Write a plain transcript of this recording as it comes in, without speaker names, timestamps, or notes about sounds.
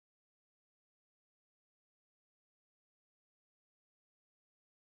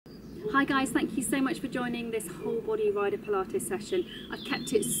Hi guys, thank you so much for joining this whole body rider Pilates session. I've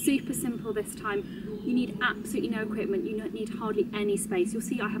kept it super simple this time. You need absolutely no equipment, you don't need hardly any space. You'll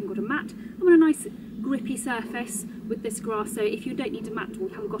see I haven't got a mat. I'm on a nice grippy surface with this grass, so if you don't need a mat or you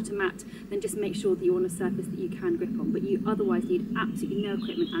haven't got a mat, then just make sure that you're on a surface that you can grip on, but you otherwise need absolutely no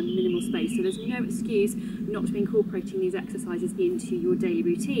equipment and minimal space, so there's no excuse not to be incorporating these exercises into your daily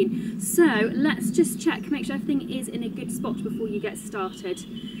routine. So let's just check, make sure everything is in a good spot before you get started.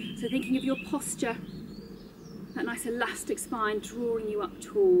 So thinking of your posture, that nice elastic spine drawing you up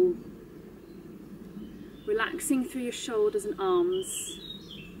tall, relaxing through your shoulders and arms.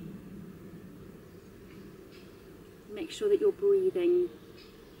 Make sure that you're breathing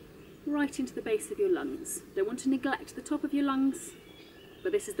right into the base of your lungs. Don't want to neglect the top of your lungs,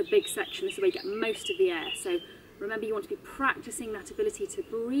 but this is the big section, this is where you get most of the air. So remember, you want to be practicing that ability to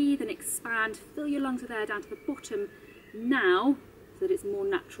breathe and expand, fill your lungs with air down to the bottom now, so that it's more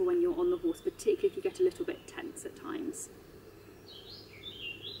natural when you're on the horse, particularly if you get a little bit tense at times.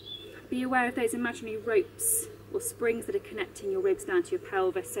 Be aware of those imaginary ropes or springs that are connecting your ribs down to your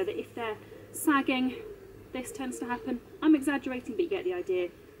pelvis, so that if they're sagging, this tends to happen. I'm exaggerating, but you get the idea.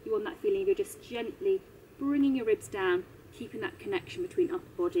 You want that feeling of you're just gently bringing your ribs down, keeping that connection between upper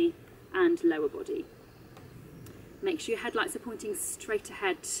body and lower body. Make sure your headlights are pointing straight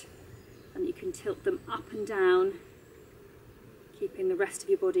ahead and you can tilt them up and down, keeping the rest of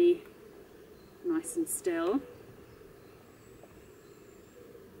your body nice and still.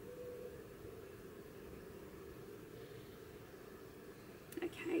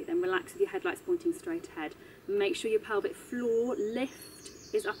 Okay, then relax with your headlights pointing straight ahead. Make sure your pelvic floor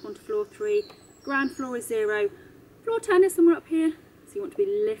lift is up onto floor 3, ground floor is 0, floor 10 is somewhere up here, so you want to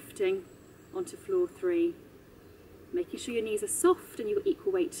be lifting onto floor 3. Making sure your knees are soft and you've got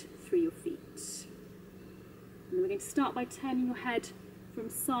equal weight through your feet. And then we're going to start by turning your head from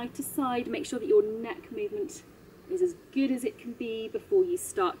side to side. Make sure that your neck movement is as good as it can be before you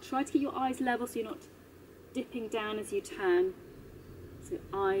start. Try to keep your eyes level so you're not dipping down as you turn. So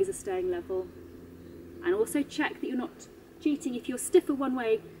eyes are staying level. And also check that you're not cheating. If you're stiffer one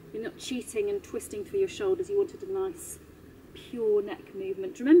way, you're not cheating and twisting through your shoulders. You wanted a nice pure neck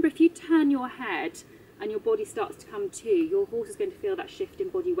movement. Remember, if you turn your head and your body starts to come to, your horse is going to feel that shift in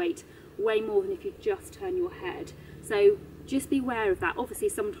body weight way more than if you just turn your head. So just be aware of that. Obviously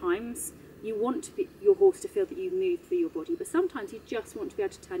sometimes you want your horse to feel that you move through your body, but sometimes you just want to be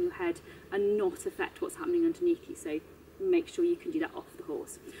able to turn your head and not affect what's happening underneath you. So make sure you can do that off the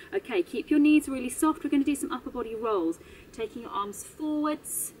horse. Okay, keep your knees really soft. We're going to do some upper body rolls, taking your arms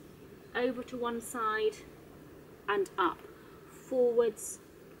forwards, over to one side and up, forwards,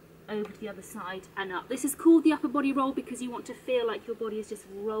 over to the other side and up. This is called the upper body roll because you want to feel like your body is just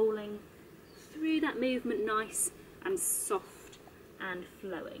rolling through that movement, nice and soft and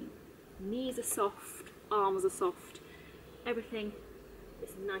flowing. Knees are soft, arms are soft, everything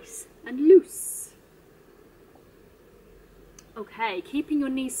is nice and loose. Okay, keeping your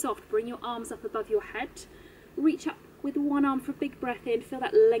knees soft, bring your arms up above your head, reach up with one arm for a big breath in, feel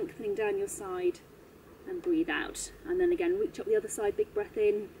that lengthening down your side and breathe out. And then again, reach up the other side, big breath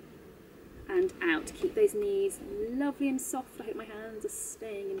in and out. Keep those knees lovely and soft. I hope my hands are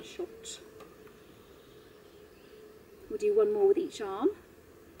staying in shot. We'll do one more with each arm.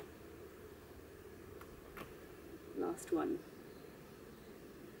 Last one.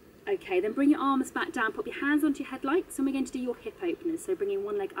 Okay, then bring your arms back down, pop your hands onto your headlights, and we're going to do your hip openers. So bringing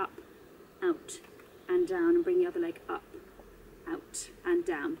one leg up, out and down, and bring the other leg up, out and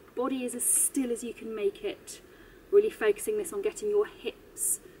down. Body is as still as you can make it. Really focusing this on getting your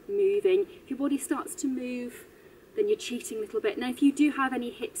hips moving. If your body starts to move, then you're cheating a little bit. Now, if you do have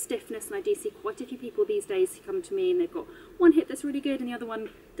any hip stiffness, and I do see quite a few people these days who come to me and they've got one hip that's really good and the other one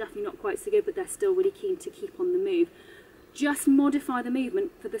definitely not quite so good, but they're still really keen to keep on the move, just modify the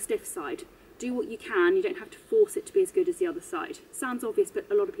movement for the stiff side. Do what you can. You don't have to force it to be as good as the other side. Sounds obvious, but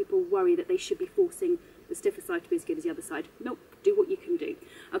a lot of people worry that they should be forcing the stiffer side to be as good as the other side. Nope, do what you can do.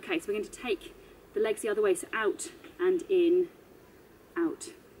 Okay, so we're going to take the legs the other way, so out and in, out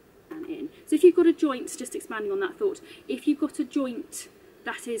and in. So if you've got a joint, just expanding on that thought, if you've got a joint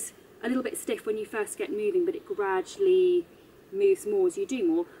that is a little bit stiff when you first get moving, but it gradually moves more as you do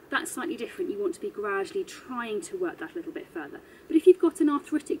more, that's slightly different. You want to be gradually trying to work that a little bit further. But if you've got an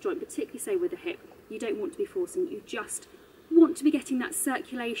arthritic joint, particularly say with the hip, you don't want to be forcing, you just want to be getting that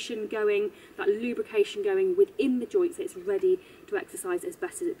circulation going, that lubrication going within the joint so it's ready to exercise as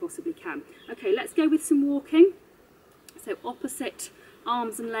best as it possibly can. Okay, let's go with some walking. So opposite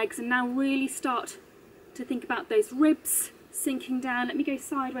arms and legs, and now really start to think about those ribs sinking down. Let me go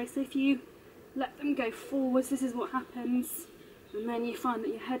sideways, so if you let them go forwards, this is what happens. And then you find that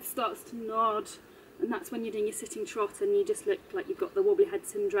your head starts to nod, and that's when you're doing your sitting trot and you just look like you've got the wobbly head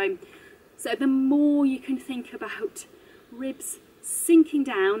syndrome. So the more you can think about ribs sinking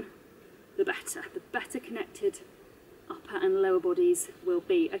down, the better connected upper and lower bodies will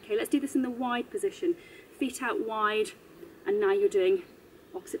be. Okay, let's do this in the wide position. Feet out wide, and now you're doing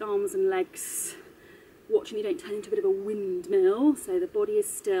opposite arms and legs. Watching you don't turn into a bit of a windmill, so the body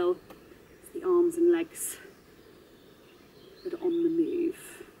is still, it's the arms and legs that are on the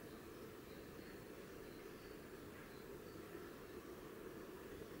move.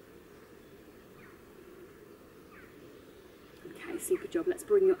 Okay, super job. Let's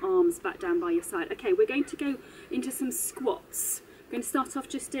bring your arms back down by your side. Okay, we're going to go into some squats. We're going to start off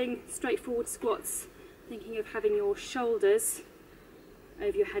just doing straightforward squats, thinking of having your shoulders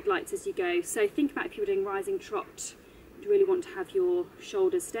over your headlights as you go. So think about if you were doing rising trot, you'd really want to have your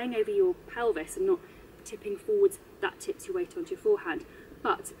shoulders staying over your pelvis and not tipping forwards. That tips your weight onto your forehand.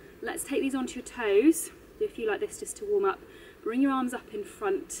 But let's take these onto your toes. Do a few like this just to warm up. Bring your arms up in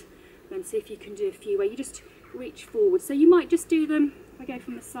front, then see if you can do a few where you just reach forward. So you might just do them, if I go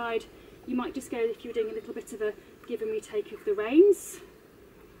from the side, you might just go, if you're doing a little bit of a give and retake of the reins,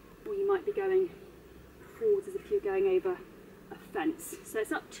 or you might be going forwards as if you're going over a fence. So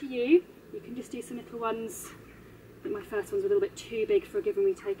it's up to you. You can just do some little ones. I think my first one's a little bit too big for a give and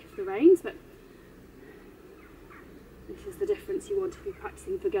retake of the reins, but this is the difference you want to be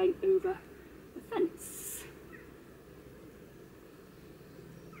practicing for going over a fence.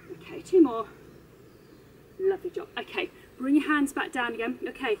 Okay, two more. Lovely job. Okay, bring your hands back down again.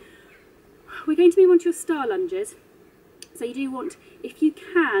 Okay, we're going to move on to your star lunges. So you do want, if you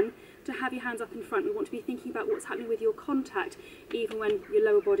can, to have your hands up in front. We want to be thinking about what's happening with your contact, even when your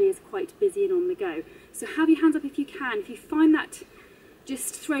lower body is quite busy and on the go. So have your hands up if you can. If you find that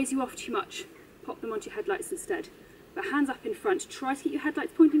just throws you off too much, pop them onto your headlights instead. But hands up in front. Try to keep your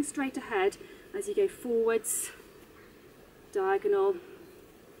headlights pointing straight ahead as you go forwards, diagonal,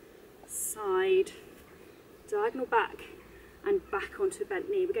 side, diagonal back, and back onto a bent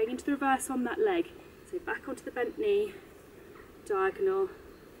knee. We're going into the reverse on that leg. So back onto the bent knee, diagonal,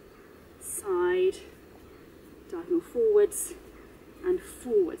 side, diagonal forwards, and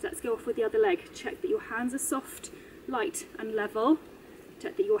forwards. Let's go off with the other leg. Check that your hands are soft, light, and level.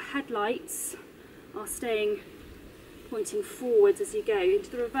 Check that your headlights are staying pointing forwards as you go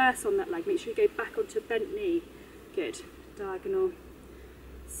into the reverse on that leg. Make sure you go back onto a bent knee. Good. Diagonal,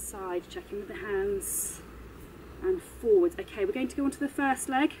 side, checking with the hands, and forwards. Okay, we're going to go onto the first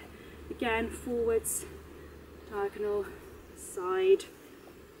leg. Again, forwards, diagonal, side,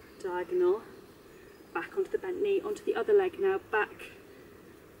 diagonal, back onto the bent knee, onto the other leg now, back,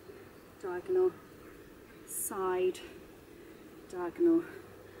 diagonal, side, diagonal,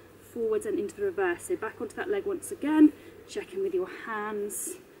 forwards and into the reverse. So back onto that leg once again, checking with your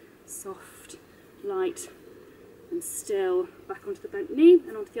hands, soft, light, and still, back onto the bent knee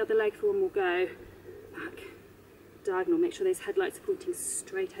and onto the other leg for one more go, back, diagonal. Make sure those headlights are pointing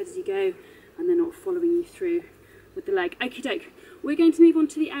straight ahead as you go and they're not following you through with the leg. Okie doke, we're going to move on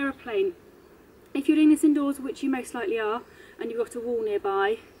to the aeroplane. If you're doing this indoors, which you most likely are, and you've got a wall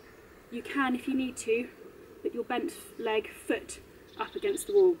nearby, you can, if you need to, put your bent leg, foot up against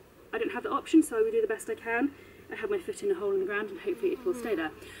the wall. I don't have the option, so I will do the best I can. I have my foot in a hole in the ground and hopefully it will stay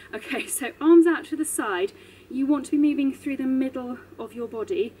there. Okay, so arms out to the side. You want to be moving through the middle of your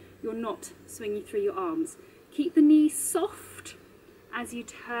body. You're not swinging through your arms. Keep the knees soft as you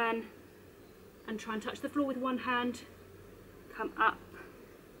turn and try and touch the floor with one hand. Come up,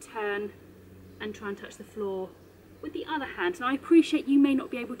 turn, and try and touch the floor with the other hand. Now I appreciate you may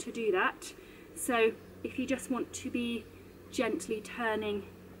not be able to do that, so if you just want to be gently turning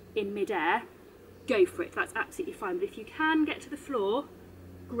in midair, go for it, that's absolutely fine. But if you can get to the floor,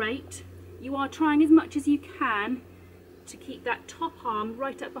 great. You are trying as much as you can to keep that top arm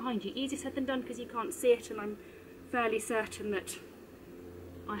right up behind you. Easier said than done because you can't see it, and I'm fairly certain that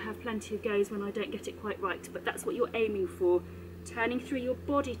I have plenty of goes when I don't get it quite right, but that's what you're aiming for. Turning through your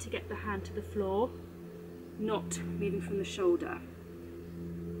body to get the hand to the floor, not moving from the shoulder.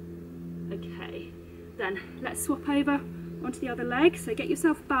 Okay, then let's swap over onto the other leg. So get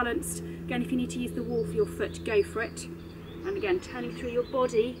yourself balanced. Again, if you need to use the wall for your foot, go for it. And again, turning through your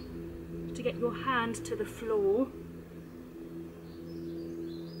body to get your hand to the floor.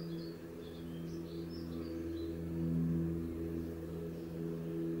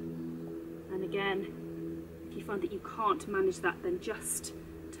 And again, if you find that you can't manage that, then just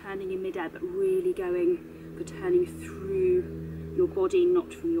turning in midair, but really going for turning through your body,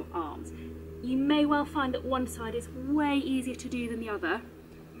 not from your arms. You may well find that one side is way easier to do than the other.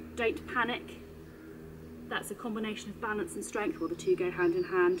 Don't panic. That's a combination of balance and strength, or the two go hand in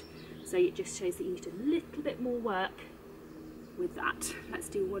hand. So it just shows that you need a little bit more work with that. Let's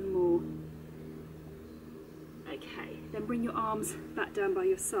do one more. Okay, then bring your arms back down by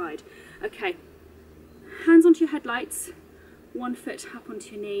your side. Okay, hands onto your headlights, one foot up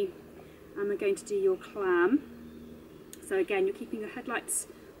onto your knee, and we're going to do your clam. So again, you're keeping your headlights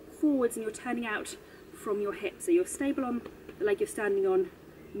forwards and you're turning out from your hip. So you're stable on the leg you're standing on,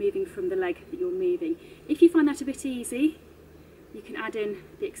 moving from the leg that you're moving. If you find that a bit easy, you can add in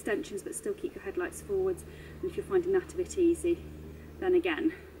the extensions but still keep your headlights forwards. And if you're finding that a bit easy, then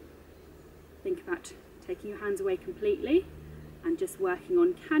again, think about taking your hands away completely and just working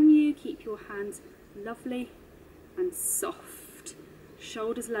on, can you keep your hands lovely and soft,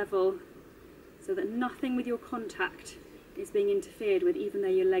 shoulders level, so that nothing with your contact is being interfered with, even though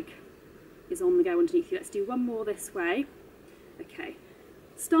your leg is on the go underneath you. Let's do one more this way. Okay,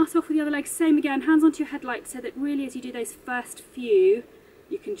 start off with the other leg, same again, hands onto your headlights, so that really as you do those first few,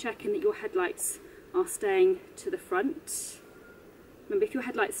 you can check in that your headlights are staying to the front. Remember, if your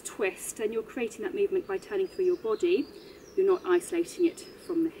headlights twist, then you're creating that movement by turning through your body. You're not isolating it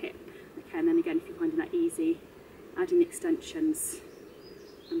from the hip. Okay, and then again, if you're finding that easy, add in the extensions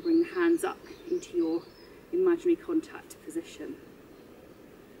and bring the hands up into your imaginary contact position.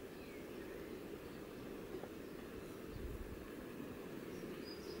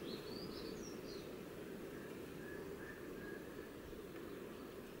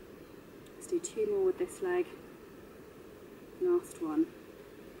 Let's do two more with this leg. Last one.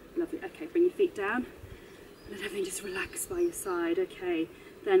 Lovely. Okay, bring your feet down and let everything just relax by your side. Okay,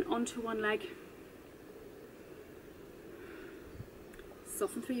 then onto one leg.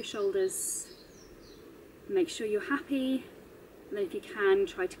 Soften through your shoulders. Make sure you're happy, and then if you can,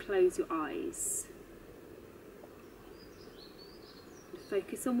 try to close your eyes.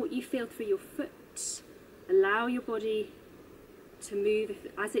 Focus on what you feel through your foot. Allow your body to move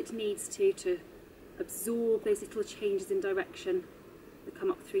as it needs to absorb those little changes in direction that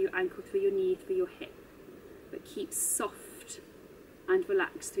come up through your ankle, through your knee, through your hip. But keep soft and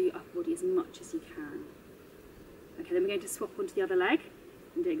relaxed through your upper body as much as you can. Okay, then we're going to swap onto the other leg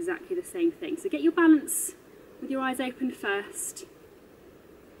and do exactly the same thing. So get your balance with your eyes open first,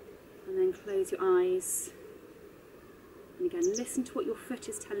 and then close your eyes. And again, listen to what your foot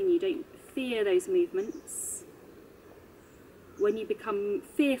is telling you. Don't fear those movements. When you become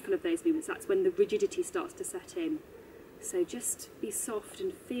fearful of those movements, that's when the rigidity starts to set in. So just be soft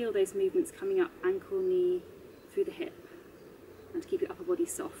and feel those movements coming up, ankle, knee, through the hip, and keep your upper body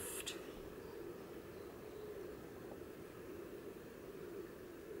soft.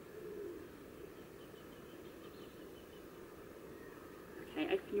 Okay,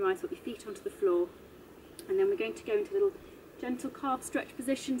 open your eyes, put your feet onto the floor, and then we're going to go into a little gentle calf stretch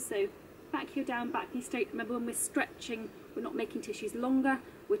position. So back heel down, back knee straight. Remember, when we're stretching, we're not making tissues longer,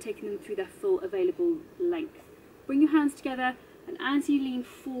 we're taking them through their full available length. Bring your hands together, and as you lean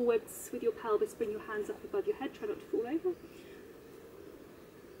forwards with your pelvis, bring your hands up above your head, try not to fall over.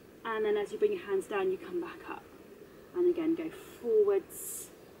 And then as you bring your hands down, you come back up. And again, go forwards,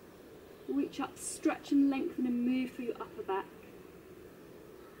 reach up, stretch and lengthen and move through your upper back.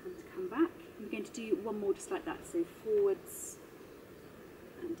 And come back. And we're going to do one more just like that, so forwards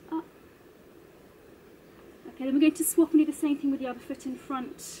and up. Okay, then we're going to swap and do the same thing with the other foot in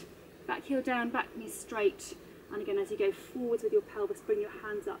front. Back heel down, back knee straight. And again, as you go forwards with your pelvis, bring your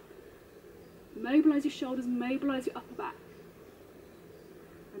hands up. Mobilise your shoulders, mobilise your upper back.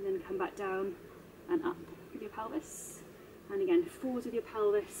 And then come back down and up with your pelvis. And again, forwards with your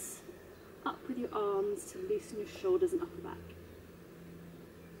pelvis, up with your arms to loosen your shoulders and upper back.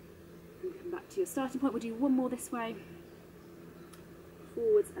 And come back to your starting point. We'll do one more this way.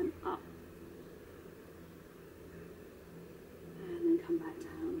 Forwards and up. And then come back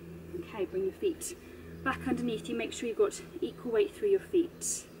down. Okay, bring your feet back underneath you. Make sure you've got equal weight through your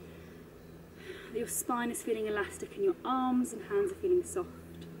feet. Your spine is feeling elastic and your arms and hands are feeling soft.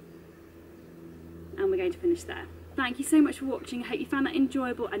 And we're going to finish there. Thank you so much for watching. I hope you found that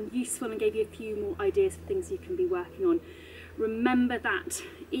enjoyable and useful and gave you a few more ideas for things you can be working on. Remember that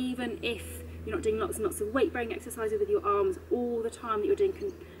even if you're not doing lots and lots of weight bearing exercises with your arms all the time, that you're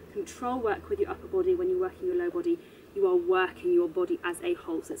doing control work with your upper body when you're working your lower body, you are working your body as a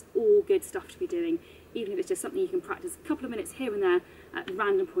whole. So it's all good stuff to be doing, even if it's just something you can practice a couple of minutes here and there at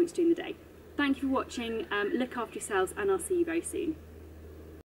random points during the day. Thank you for watching, look after yourselves, and I'll see you very soon.